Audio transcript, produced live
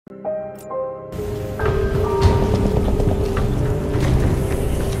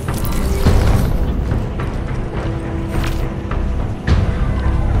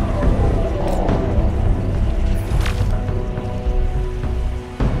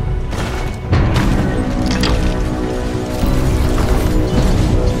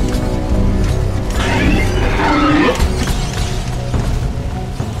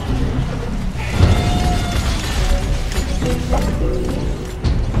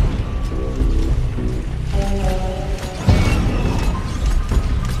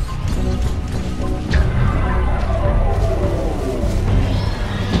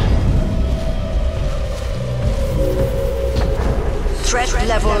Threat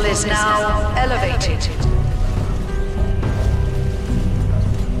level is now elevated.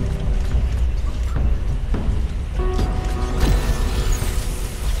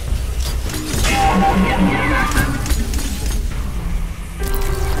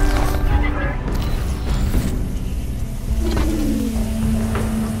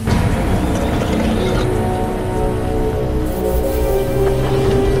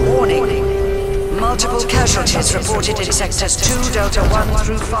 Multiple casualties reported in sectors 2, Delta 1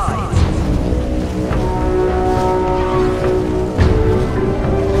 through 5.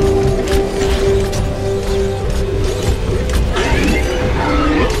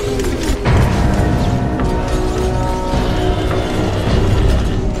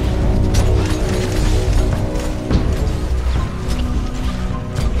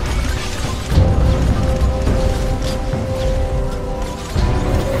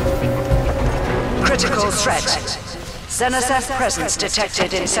 Critical threat. Xenocef presence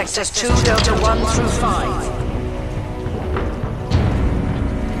detected in sectors 2, Delta 1 through 5.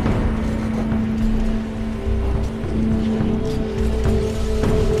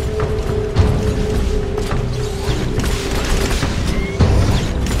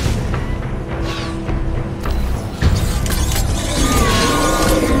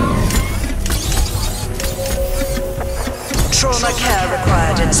 Trauma care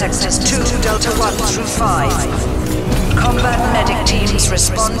required in sectors 2, Delta 1 through 5. Combat medic teams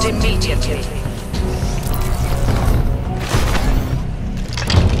respond immediately.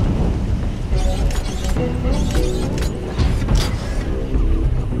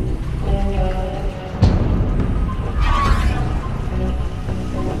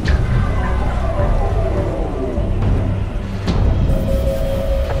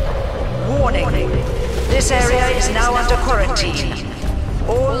 Warning. This area is now under quarantine.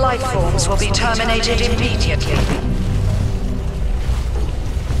 All life forms will be terminated immediately.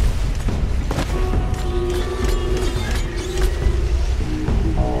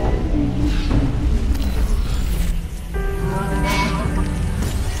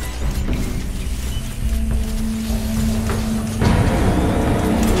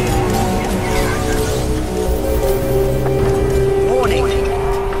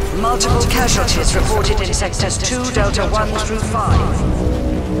 Multiple casualties reported in sectors 2, Delta 1 through 5.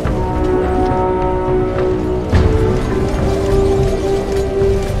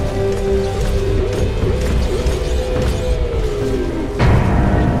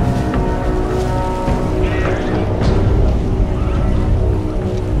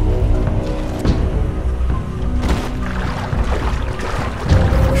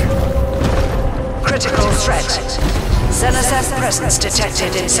 Critical threat. Xenocef presence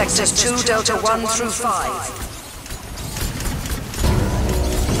detected in sectors 2, Delta 1 through 5.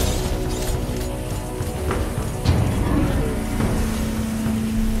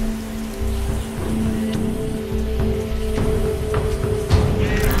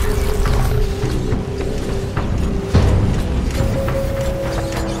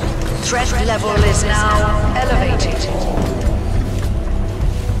 Threat level is now elevated.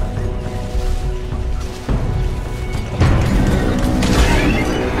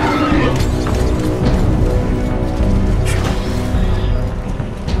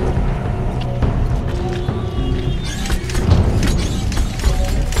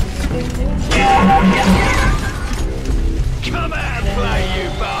 Come out and play, you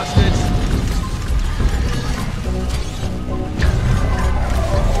bastards!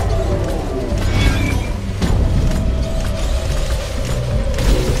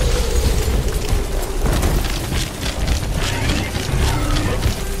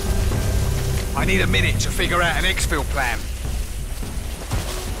 I need a minute to figure out an exfil plan.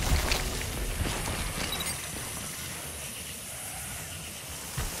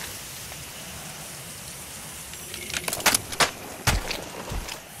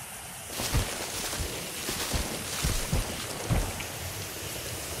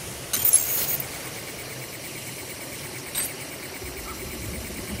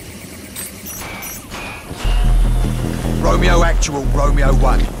 Romeo Actual, Romeo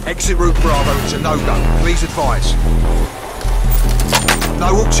 1. Exit route Bravo is a no-go. Please advise.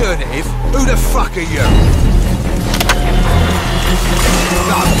 No alternative? Who the fuck are you?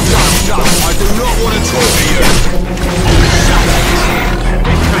 No, I do not want to talk to you.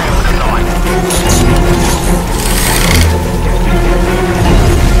 Be clear on the line.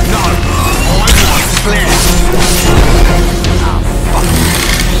 No, I want clear. Oh, fuck.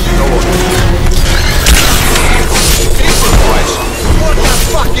 Go on. Improvise? What the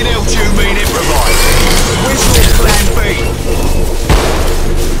fucking hell do you mean improvise? Where's your plan B?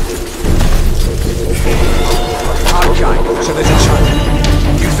 Okay, so there's a change.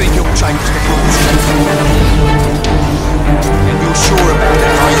 You think you'll take us to Broad Street? And you're sure about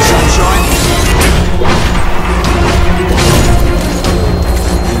that, are you, Sunshine?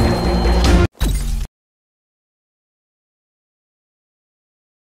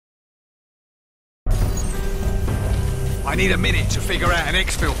 I need a minute to figure out an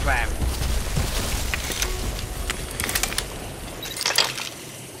exfil plan.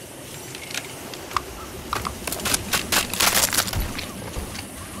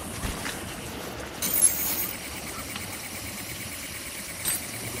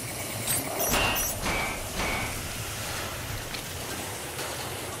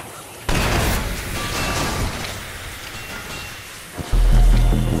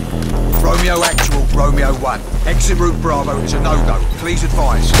 Romeo Actual, Romeo 1. Exit route Bravo is a no-go. Please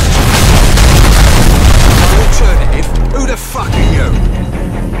advise. No alternative? Who the fuck are you?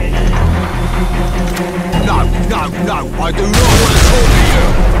 No, I do not want to talk to you.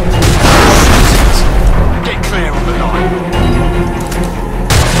 Get clear on the line.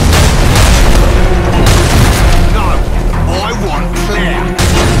 No, I want clear.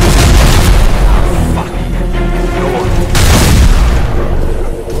 Oh, fuck. Go on.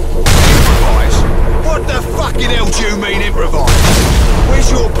 What the fucking hell do you mean improvise? Where's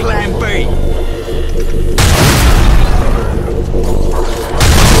your plan B?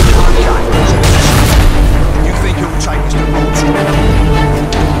 Okay, you think you'll take us to Broad Street?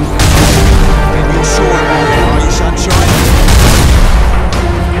 And you're sure about that, are you, Sunshine?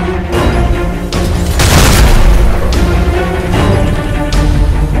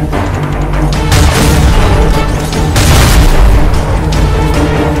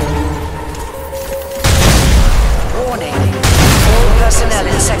 Personnel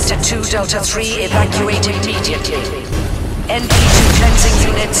in Sector 2 Delta 3 evacuate immediately. NP2 cleansing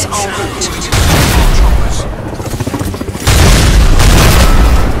units en route.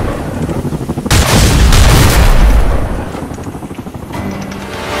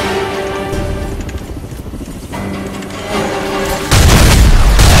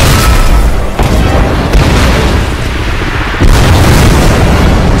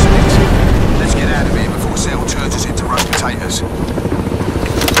 Let's get out of here before Cell turns us into roast potatoes.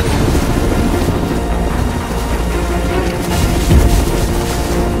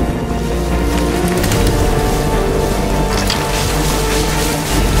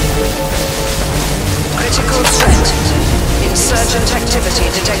 Critical threat. Insurgent activity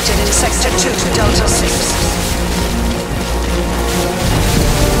detected in Sector 2 Delta 6.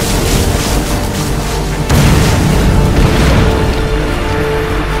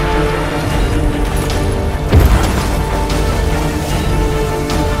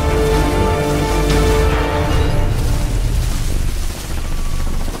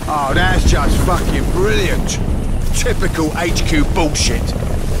 Oh, that's just fucking brilliant. Typical HQ bullshit.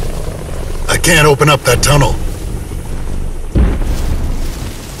 I can't open up that tunnel.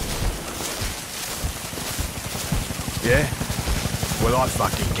 Yeah? Well, I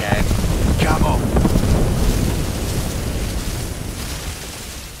fucking can. Come on.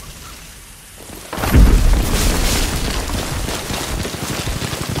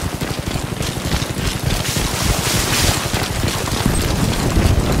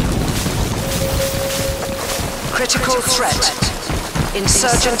 Critical threat.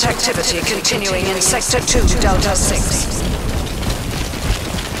 Insurgent activity continuing in Sector 2 Delta 6.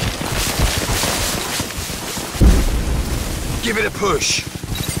 Give it a push.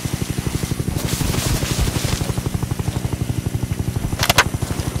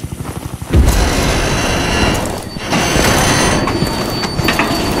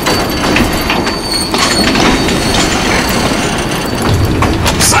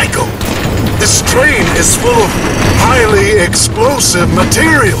 Psycho! This train is full of highly explosive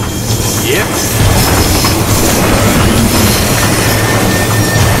material. Yep.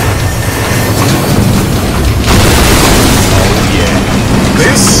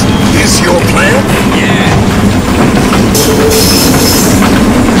 This is your plan? Yeah.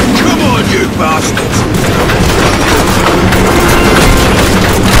 Come on, you bastards!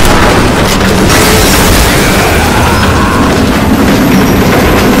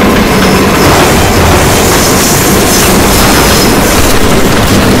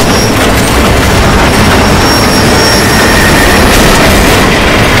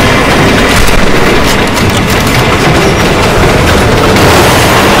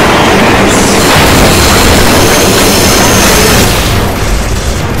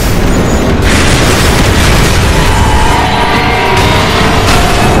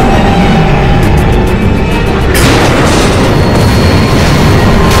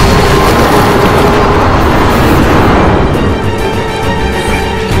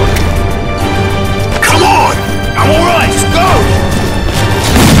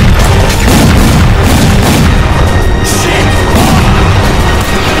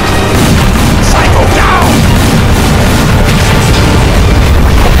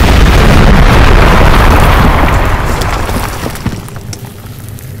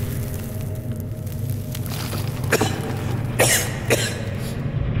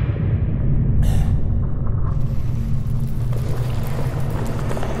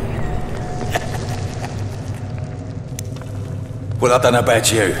 Well, I don't know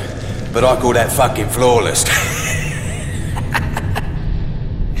about you, but I call that fucking flawless.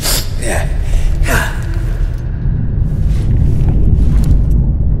 Yeah.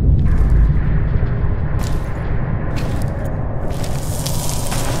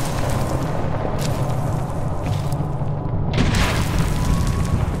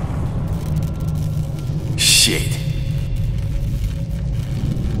 Shit.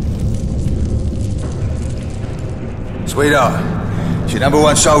 Sweetheart, it's your number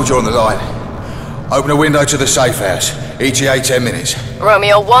one soldier on the line. Open a window to the safe house. ETA 10 minutes.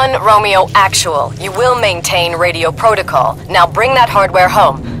 Romeo 1, Romeo Actual. You will maintain radio protocol. Now bring that hardware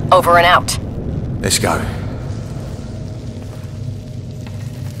home. Over and out. Let's go.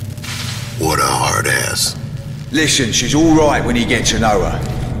 What a hard ass. Listen, she's all right when you get to know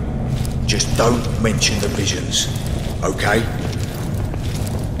her. Just don't mention the visions, okay?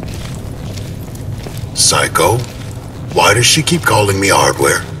 Psycho? Why does she keep calling me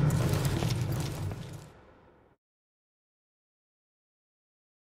hardware?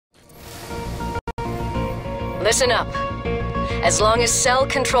 Listen up. As long as Cell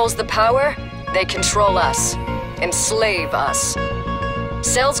controls the power, they control us. Enslave us.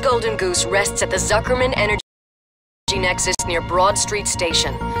 Cell's Golden Goose rests at the Zuckerman Energy Nexus near Broad Street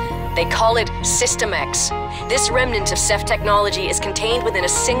Station. They call it System X. This remnant of Ceph technology is contained within a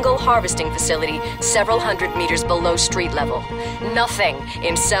single harvesting facility several hundred meters below street level. Nothing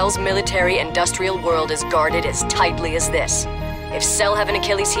in Cell's military-industrial world is guarded as tightly as this. If Cell have an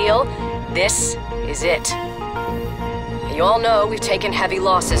Achilles heel, this is it. You all know we've taken heavy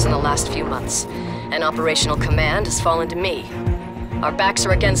losses in the last few months, and operational command has fallen to me. Our backs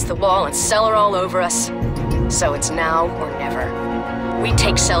are against the wall and Cell are all over us, so it's now or never. We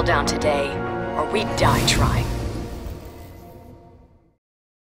take Cell down today, or we die trying.